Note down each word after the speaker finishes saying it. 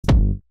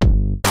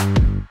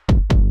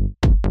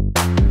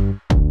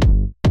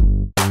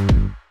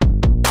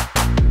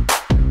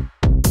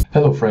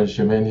friends,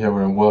 Jermaine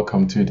here and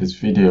welcome to this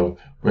video.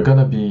 We're going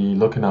to be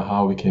looking at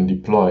how we can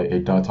deploy a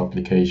Dart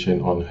application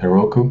on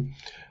Heroku.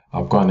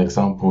 I've got an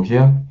example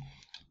here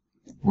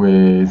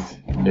with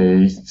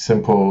a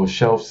simple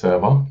shelf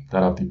server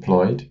that I've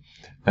deployed.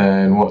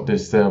 And what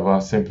this server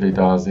simply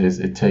does is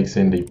it takes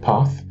in the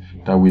path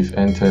that we've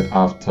entered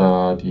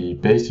after the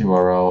base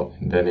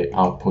URL and then it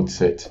outputs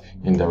it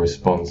in the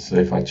response. So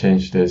if I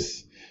change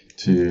this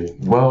to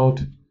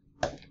world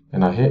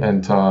and I hit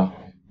enter,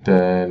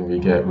 then we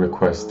get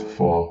request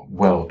for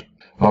world.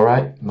 All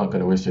right, not going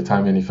to waste your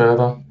time any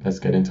further. Let's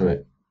get into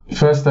it.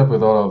 First step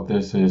with all of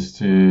this is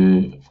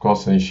to, of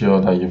course,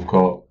 ensure that you've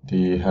got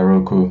the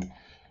Heroku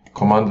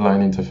command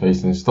line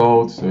interface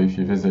installed. So if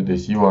you visit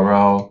this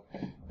URL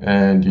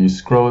and you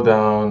scroll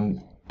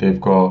down, they've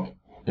got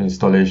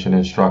installation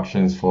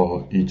instructions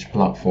for each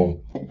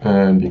platform.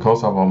 And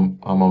because I'm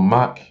on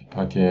Mac,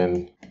 I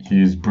can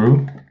use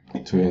brew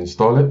to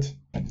install it.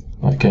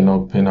 I can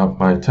open up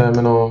my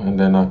terminal and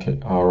then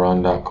I'll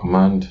run that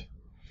command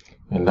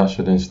and that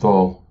should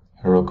install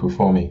Heroku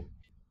for me.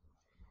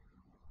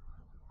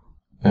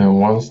 And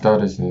once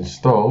that is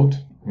installed,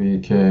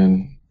 we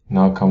can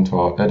now come to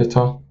our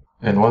editor.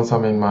 And once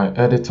I'm in my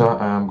editor,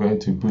 I'm going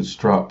to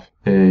bootstrap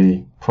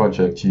a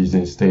project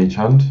using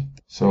stagehand.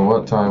 So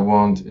what I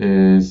want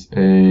is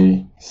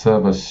a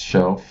server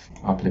shelf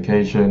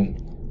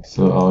application.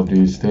 So I'll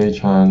do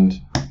stagehand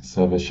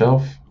server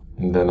shelf.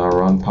 And then I'll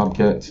run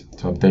pubget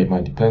to update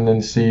my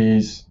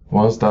dependencies.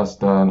 Once that's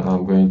done,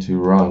 I'm going to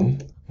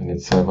run and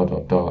it's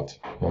server.dart.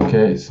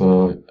 Okay,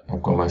 so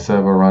I've got my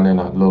server running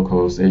at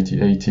localhost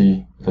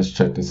 8080. Let's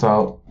check this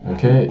out.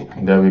 Okay,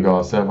 there we go,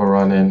 our server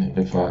running.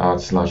 If I add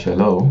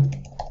 /hello,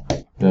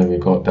 then we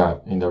got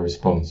that in the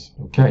response.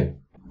 Okay,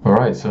 all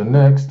right, so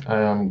next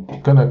I am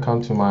gonna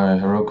come to my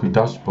Heroku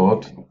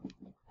dashboard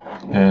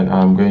and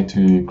I'm going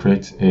to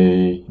create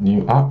a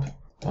new app.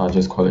 I'll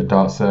just call it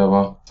Dart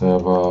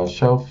server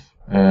shelf.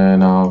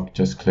 And I'll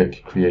just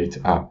click create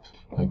app.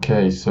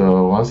 Okay,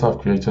 so once I've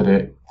created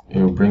it, it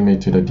will bring me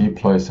to the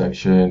deploy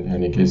section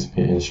and it gives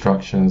me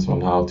instructions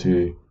on how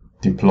to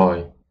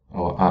deploy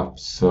our app.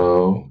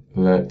 So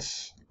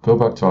let's go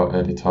back to our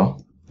editor.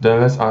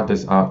 Then let's add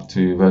this app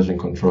to version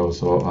control.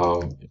 So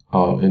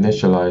I'll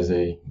initialize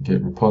a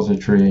Git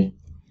repository.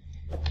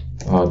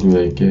 I'll do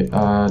a git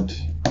add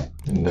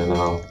and then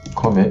I'll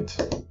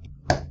commit.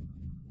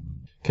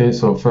 Okay,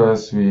 so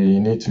first we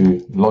need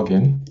to log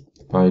in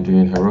by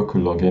doing Heroku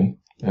login,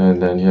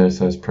 and then here it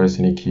says press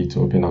any key to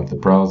open up the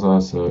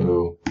browser.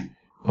 So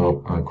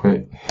I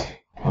quit.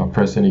 I'll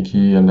press any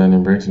key and then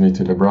it brings me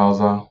to the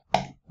browser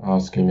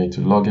asking me to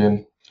log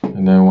in,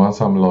 and then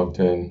once I'm logged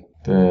in,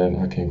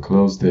 then I can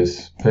close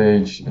this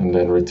page and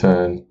then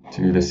return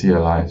to the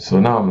CLI.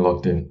 So now I'm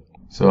logged in.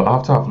 So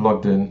after I've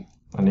logged in,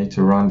 I need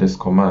to run this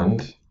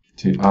command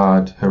to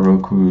add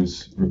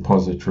Heroku's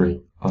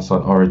repository as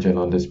an origin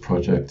on this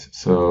project.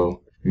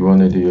 So we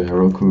want to do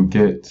Heroku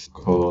git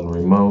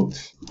remote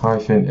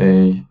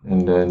 -a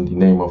and then the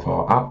name of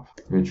our app,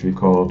 which we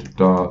called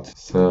Dart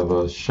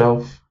server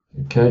shelf.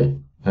 Okay,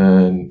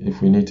 and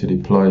if we need to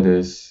deploy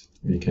this,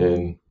 we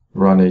can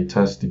run a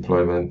test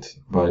deployment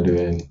by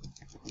doing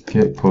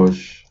git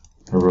push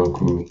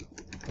Heroku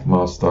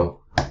master.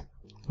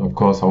 Of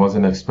course, I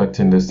wasn't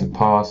expecting this to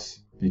pass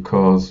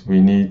because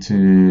we need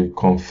to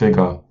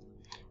configure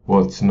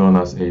what's known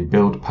as a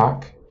build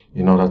pack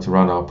in order to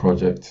run our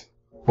project.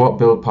 What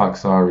build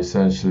packs are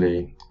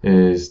essentially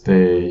is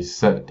they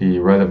set the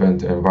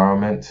relevant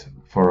environment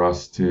for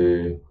us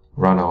to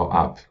run our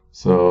app.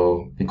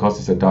 So because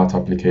it's a Dart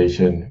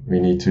application, we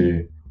need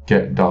to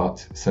get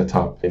Dart set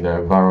up in the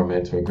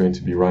environment we're going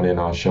to be running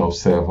our shelf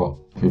server.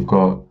 We've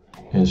got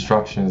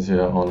instructions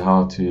here on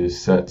how to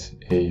set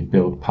a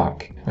build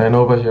pack. And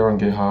over here on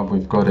GitHub,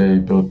 we've got a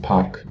build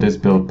pack. This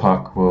build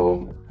pack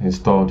will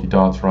install the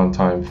Dart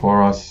runtime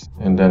for us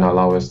and then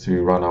allow us to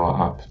run our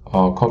app.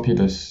 I'll copy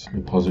this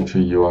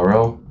repository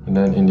URL and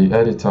then in the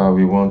editor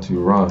we want to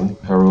run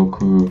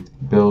Heroku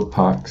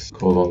buildpacks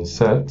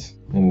 :set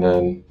and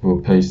then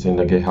we'll paste in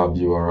the GitHub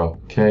URL.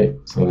 Okay,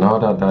 so now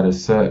that that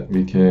is set,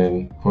 we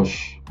can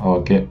push our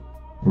Git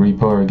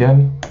repo again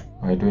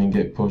by doing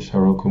git push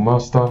Heroku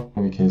master.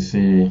 We can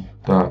see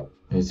that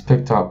it's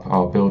picked up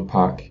our build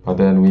pack, but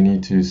then we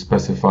need to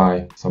specify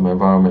some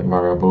environment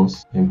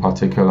variables, in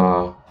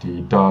particular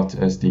the Dart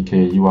SDK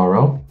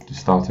URL to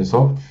start us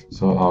off.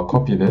 So I'll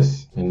copy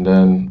this and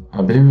then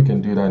I believe we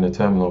can do that in the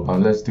terminal, but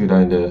let's do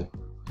that in the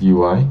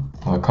UI.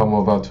 I'll come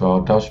over to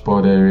our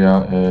dashboard area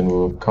and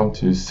we'll come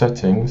to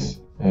settings,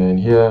 and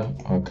here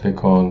I'll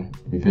click on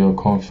reveal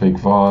config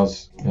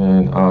vars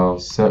and I'll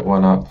set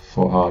one up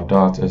for our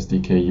Dart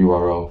SDK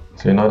URL.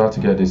 So in order to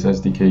get this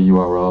SDK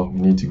URL, we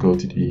need to go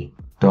to the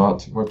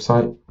Dart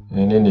website,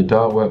 and in the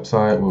Dart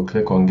website we'll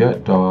click on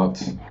get Dart,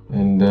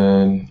 and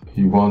then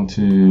you want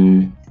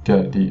to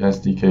get the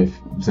SDK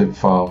zip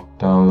file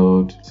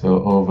download. So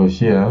over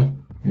here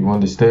we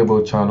want the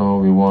stable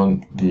channel, we want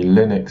the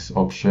Linux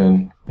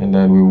option, and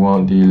then we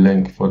want the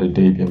link for the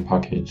Debian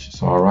package.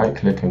 So I'll right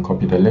click and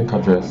copy the link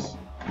address.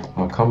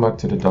 I'll come back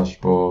to the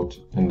dashboard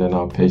and then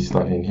I'll paste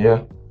that in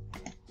here.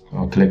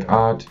 I'll click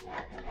add,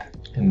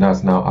 and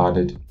that's now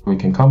added. We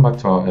can come back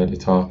to our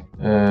editor,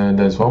 and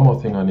there's one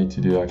more thing I need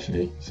to do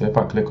actually. So if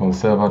I click on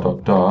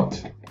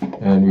server.dart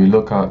and we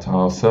look at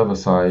our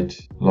server-side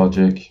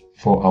logic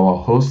for our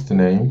host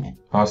name,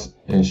 as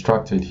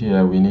instructed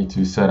here, we need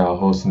to set our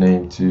host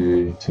name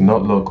to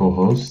not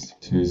localhost,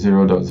 to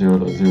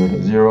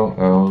 0.0.0.0,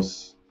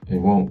 else it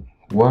won't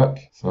work.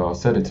 So I'll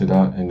set it to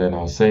that, and then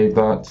I'll save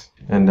that,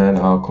 and then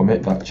I'll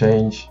commit that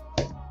change,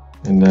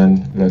 and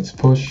then let's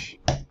push.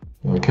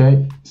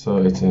 Okay, so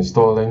it's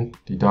installing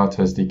the Dart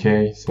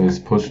SDK, so it's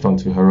pushed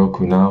onto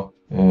Heroku now,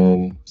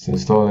 and it's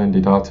installing the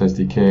Dart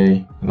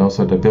SDK, and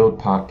also the build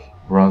pack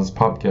runs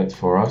pub-get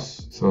for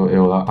us, so it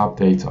will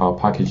update our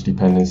package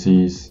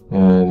dependencies,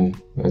 and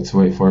let's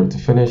wait for it to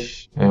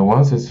finish. And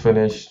once it's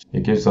finished,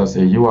 it gives us a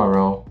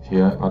URL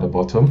here at the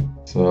bottom.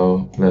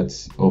 So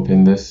let's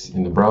open this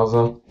in the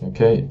browser.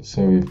 Okay,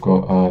 so we've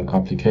got an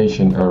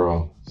application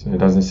error, so it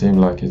doesn't seem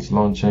like it's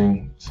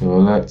launching. So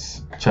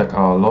let's check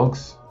our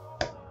logs.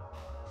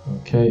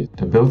 Okay,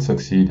 the build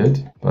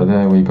succeeded, but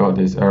then we got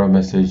this error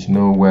message,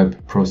 no web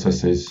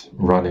processes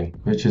running,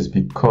 which is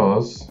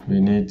because we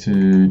need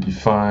to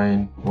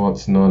define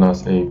what's known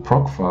as a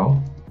proc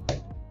file,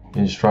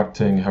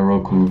 instructing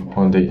Heroku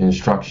on the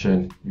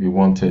instruction we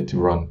want it to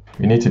run.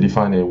 We need to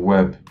define a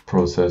web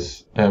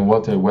process, and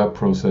what a web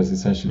process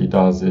essentially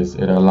does is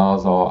it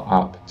allows our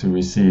app to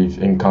receive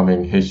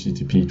incoming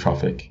HTTP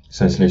traffic,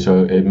 essentially,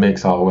 so it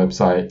makes our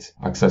website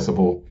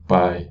accessible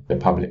by the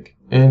public.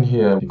 In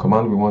here, the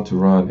command we want to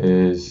run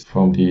is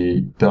from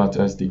the Dart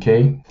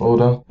SDK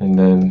folder, and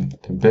then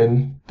the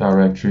bin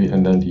directory,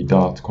 and then the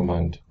Dart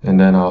command, and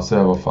then our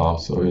server file.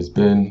 So it's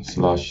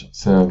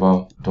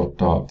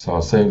bin/server.dart. So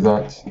I'll save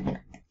that,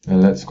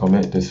 and let's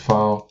commit this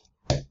file,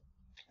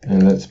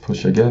 and let's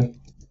push again.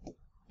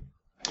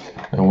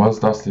 And once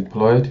that's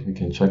deployed, we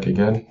can check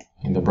again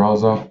in the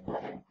browser.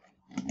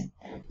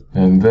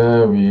 And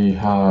there we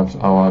have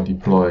our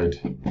deployed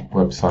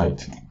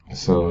website.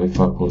 So if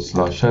I put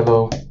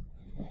 /hello,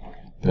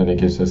 then it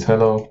gives us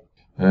hello,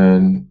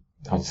 and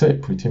that's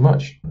it pretty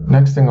much.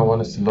 Next thing I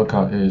want us to look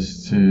at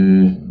is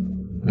to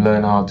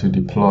learn how to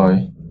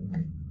deploy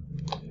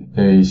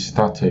a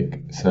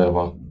static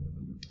server,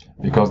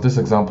 because this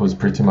example is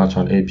pretty much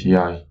an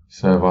API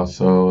server.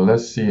 So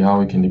let's see how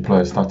we can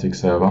deploy a static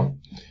server.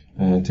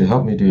 And to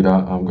help me do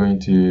that, I'm going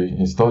to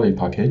install a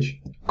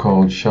package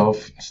called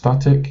shelf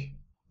static.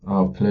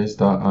 I'll place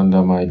that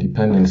under my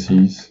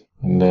dependencies,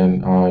 and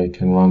then I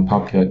can run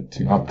pub-get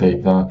to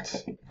update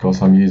that.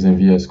 Because I'm using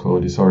VS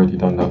Code, it's already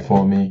done that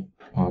for me.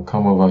 I'll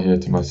come over here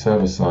to my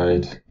server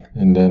side,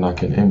 and then I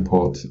can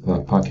import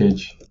that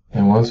package.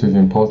 And once we've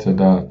imported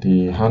that,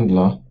 the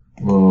handler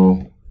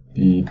will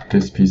be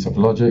this piece of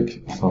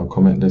logic. So I'll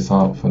comment this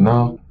out for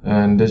now.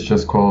 And this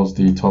just calls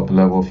the top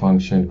level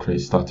function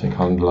create static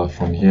handler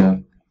from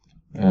here.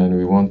 And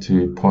we want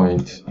to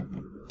point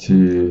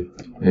to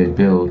a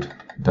build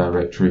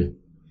directory.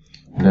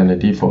 And then the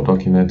default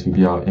document will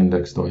be our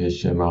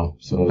index.html.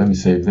 So let me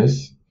save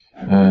this,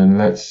 and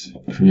let's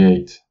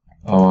create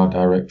our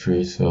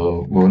directory.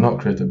 So we'll not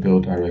create a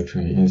build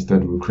directory.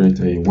 Instead, we'll create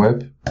a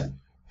web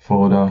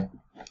folder,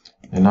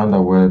 and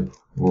under web,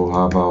 we'll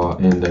have our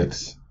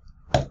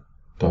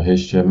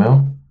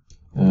index.html.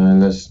 And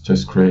let's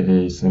just create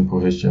a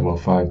simple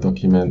HTML5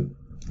 document.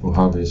 We'll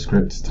have a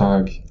script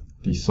tag.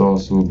 The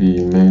source will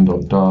be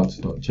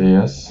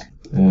main.dart.js,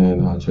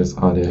 and I'll just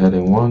add a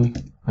heading 1.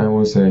 And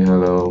we'll say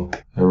hello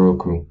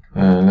Heroku,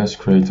 and let's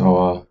create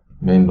our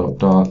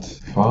main.dart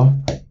file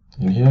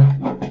in here.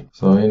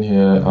 So in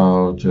here,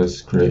 I'll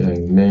just create a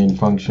main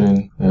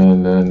function,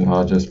 and then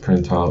I'll just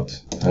print out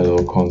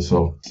hello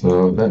console.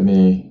 So let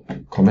me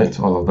commit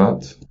all of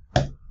that.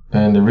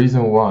 And the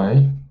reason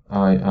why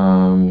I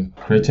am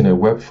creating a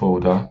web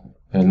folder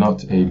and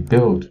not a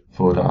build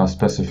folder as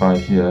specified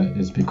here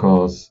is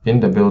because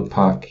in the build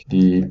pack,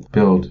 the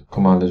build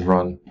command is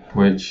run,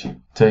 which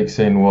takes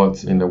in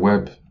what's in the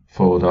web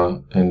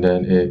folder, and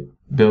then it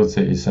builds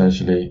it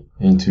essentially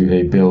into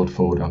a build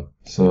folder.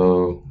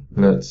 So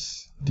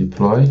let's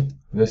deploy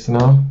this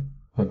now.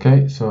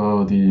 Okay,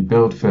 so the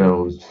build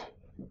failed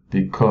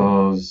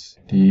because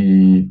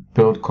the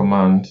build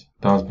command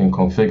that's been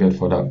configured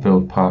for that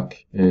build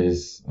pack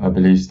is, I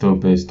believe, still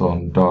based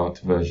on Dart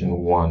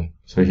version 1.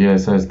 So here it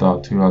says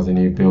Dart 2 has a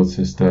new build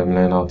system,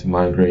 learn how to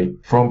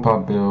migrate from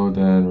pub build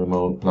and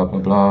remote blah blah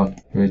blah,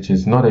 which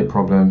is not a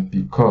problem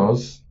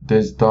because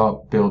this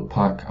Dart build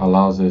pack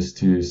allows us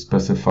to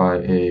specify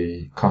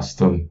a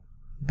custom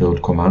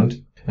build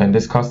command. And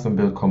this custom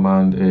build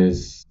command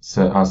is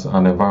set as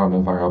an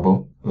environment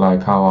variable,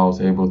 like how I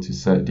was able to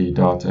set the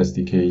Dart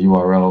SDK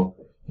URL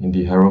in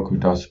the Heroku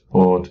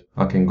dashboard.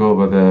 I can go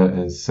over there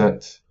and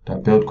set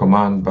that build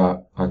command,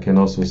 but I can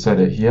also set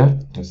it here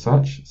as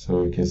such.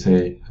 So we can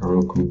say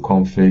Heroku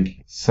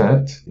config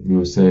set, we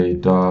will say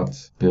Dart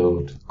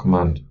build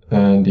command.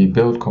 And the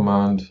build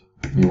command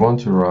we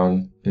want to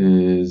run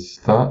is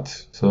that.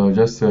 So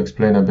just to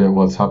explain a bit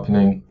what's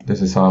happening,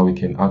 this is how we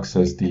can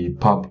access the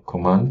pub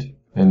command.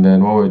 And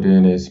then what we're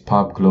doing is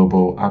pub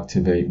global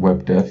activate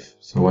web dev.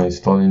 So we're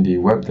installing the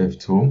web dev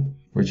tool.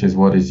 which is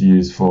what is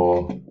used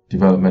for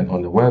development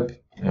on the web.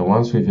 And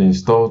once we've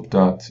installed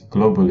that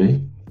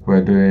globally,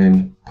 we're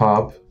doing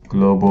pub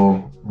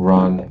global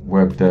run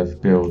web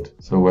dev build.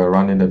 So we're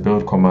running the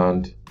build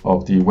command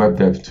of the web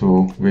dev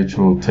tool, which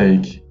will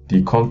take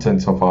the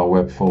contents of our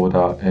web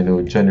folder and it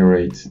will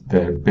generate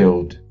the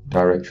build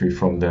directory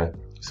from there.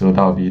 So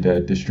that'll be the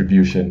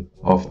distribution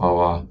of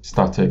our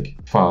static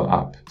file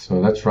app. So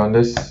let's run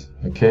this.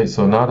 Okay,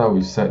 so now that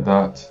we've set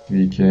that,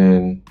 we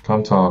can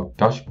come to our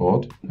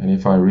dashboard, and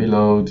if I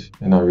reload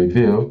and I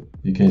reveal,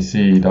 you can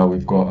see that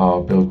we've got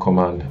our build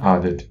command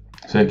added.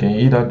 So you can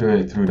either do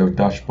it through the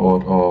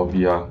dashboard or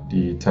via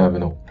the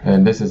terminal.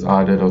 And this is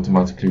added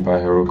automatically by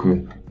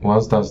Heroku.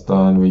 Once that's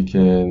done, we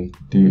can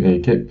do a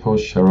git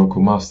push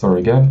Heroku master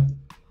again.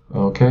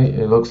 Okay,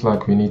 it looks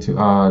like we need to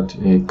add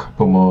a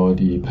couple more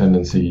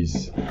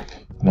dependencies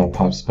in our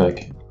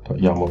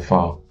pubspec.yaml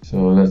file.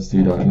 So let's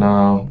do that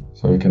now.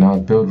 So we can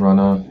add build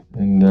runner,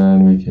 and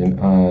then we can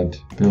add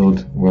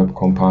build web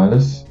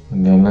compilers,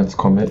 and then let's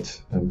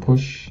commit and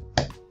push.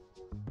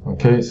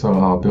 Okay, so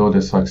our build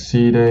is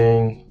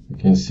succeeding. You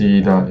can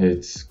see that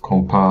it's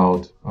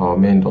compiled our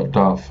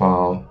main.dart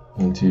file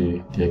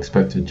into the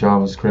expected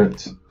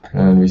JavaScript,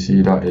 and we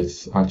see that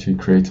it's actually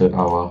created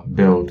our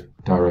build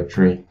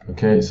directory.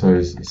 Okay, so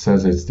it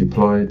says it's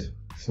deployed.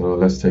 So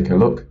let's take a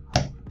look.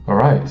 All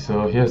right,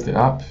 so here's the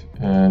app,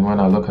 and when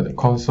I look at the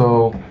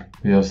console,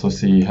 we also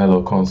see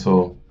hello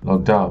console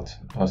logged out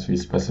as we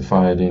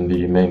specified in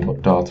the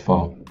main.dart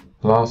file.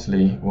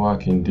 Lastly, what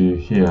I can do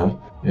here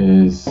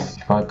is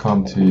if I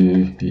come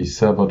to the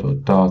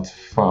server.dart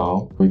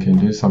file, we can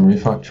do some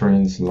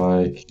refactorings,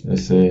 like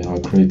let's say I'll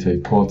create a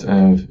port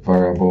env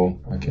variable.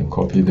 I can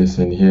copy this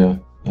in here,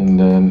 and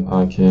then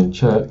I can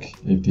check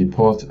if the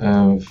port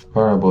env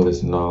variable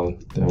is null,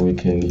 then we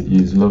can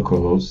use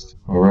localhost,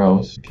 or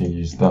else we can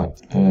use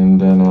that. And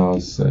then I'll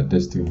set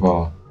this to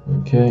var.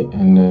 Okay,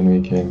 and then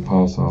we can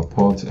pass our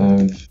port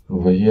env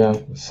over here,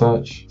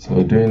 search.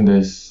 So doing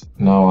this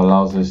now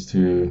allows us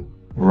to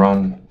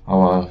run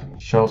our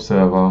shell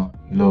server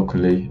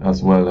locally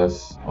as well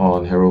as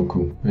on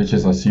Heroku, which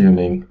is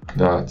assuming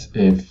that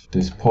if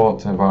this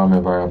port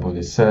environment variable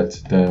is set,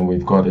 then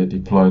we've got it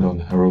deployed on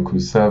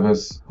Heroku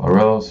servers, or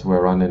else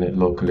we're running it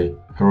locally.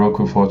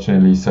 Heroku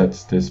fortunately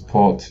sets this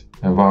port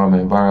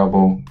environment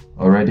variable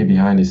already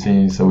behind the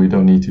scenes, so we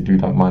don't need to do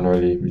that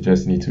manually. We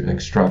just need to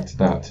extract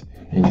that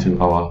into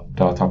our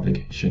Dart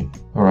application.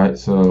 All right,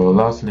 so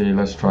lastly,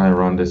 let's try and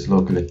run this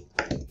locally.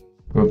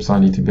 Oops, I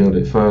need to build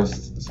it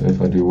first. So if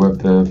I do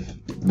web dev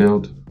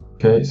build.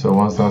 Okay, so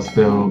once that's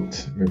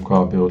built, we've got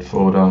our build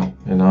folder,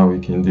 and now we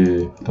can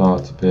do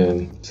dart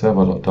bin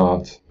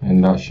server.dart,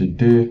 and that should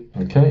do.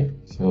 Okay,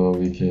 so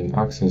we can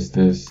access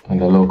this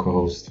under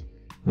localhost.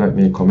 Let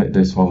me commit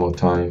this one more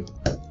time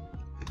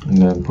and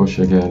then push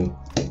again.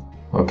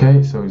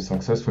 Okay, so it's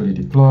successfully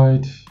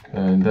deployed,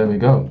 and there we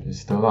go, it's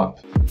still up.